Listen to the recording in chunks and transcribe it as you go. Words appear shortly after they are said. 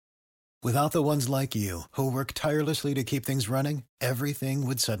Without the ones like you, who work tirelessly to keep things running, everything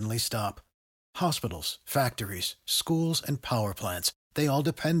would suddenly stop. Hospitals, factories, schools, and power plants, they all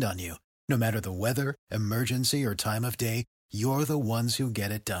depend on you. No matter the weather, emergency, or time of day, you're the ones who get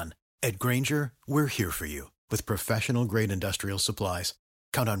it done. At Grainger, we're here for you with professional-grade industrial supplies.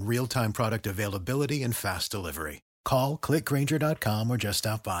 Count on real-time product availability and fast delivery. Call, click Grainger.com, or just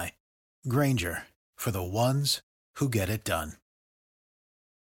stop by. Grainger, for the ones who get it done.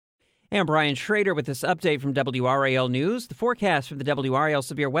 And Brian Schrader with this update from WRAL News. The forecast from the WRAL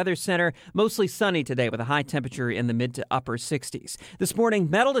Severe Weather Center, mostly sunny today with a high temperature in the mid to upper 60s. This morning,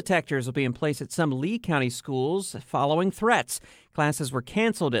 metal detectors will be in place at some Lee County schools following threats. Classes were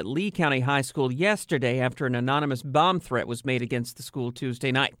canceled at Lee County High School yesterday after an anonymous bomb threat was made against the school Tuesday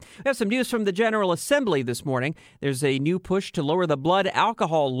night. We have some news from the General Assembly this morning. There's a new push to lower the blood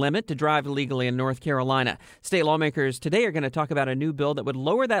alcohol limit to drive legally in North Carolina. State lawmakers today are going to talk about a new bill that would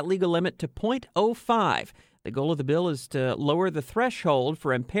lower that legal limit to .05. The goal of the bill is to lower the threshold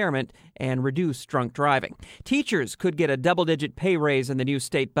for impairment and reduce drunk driving. Teachers could get a double-digit pay raise in the new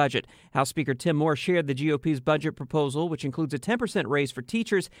state budget. House Speaker Tim Moore shared the GOP's budget proposal, which includes a 10% raise for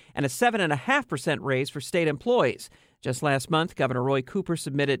teachers and a 7.5% raise for state employees. Just last month, Governor Roy Cooper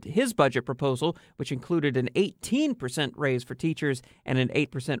submitted his budget proposal, which included an 18% raise for teachers and an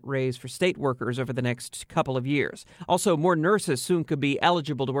 8% raise for state workers over the next couple of years. Also, more nurses soon could be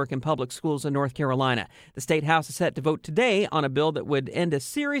eligible to work in public schools in North Carolina. The State House is set to vote today on a bill that would end a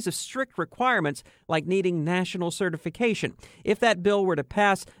series of strict requirements like needing national certification. If that bill were to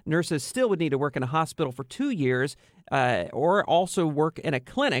pass, nurses still would need to work in a hospital for 2 years or also work in a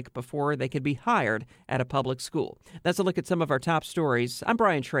clinic before they could be hired at a public school. That's a look at some of our top stories. I'm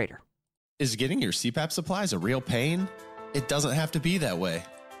Brian Schrader. Is getting your CPAP supplies a real pain? It doesn't have to be that way.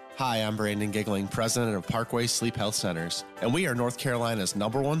 Hi, I'm Brandon Giggling, president of Parkway Sleep Health Centers, and we are North Carolina's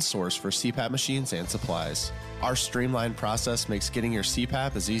 #1 source for CPAP machines and supplies. Our streamlined process makes getting your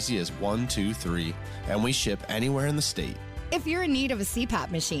CPAP as easy as 1, 2, 3, and we ship anywhere in the state. If you're in need of a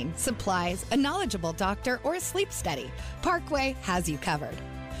CPAP machine, supplies, a knowledgeable doctor, or a sleep study, Parkway has you covered.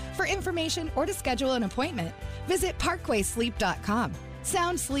 For information or to schedule an appointment, visit parkwaysleep.com.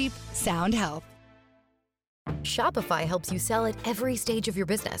 Sound sleep, sound health. Shopify helps you sell at every stage of your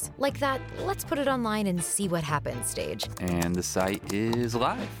business. Like that, let's put it online and see what happens stage. And the site is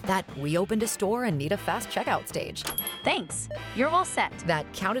live. That we opened a store and need a fast checkout stage. Thanks. You're all set.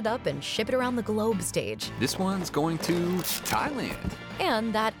 That count it up and ship it around the globe stage. This one's going to Thailand.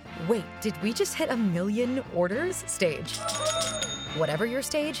 And that, wait, did we just hit 1 million orders stage? Whatever your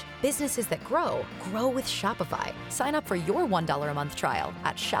stage, businesses that grow with Shopify. Sign up for your $1 a month trial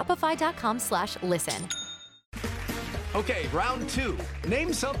at shopify.com/listen. Okay, round 2.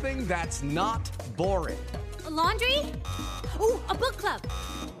 Name something that's not boring. A laundry? Ooh, a book club.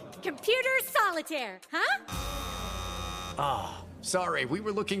 Computer solitaire, huh? Ah, sorry, we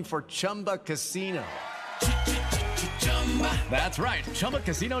were looking for Chumba Casino. That's right,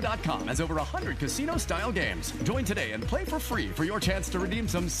 ChumbaCasino.com has over 100 casino-style games. Join today and play for free for your chance to redeem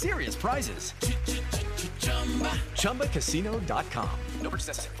some serious prizes. ChumbaCasino.com. No purchase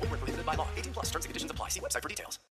necessary. Void where prohibited by law. 18+. Terms and conditions apply. See website for details.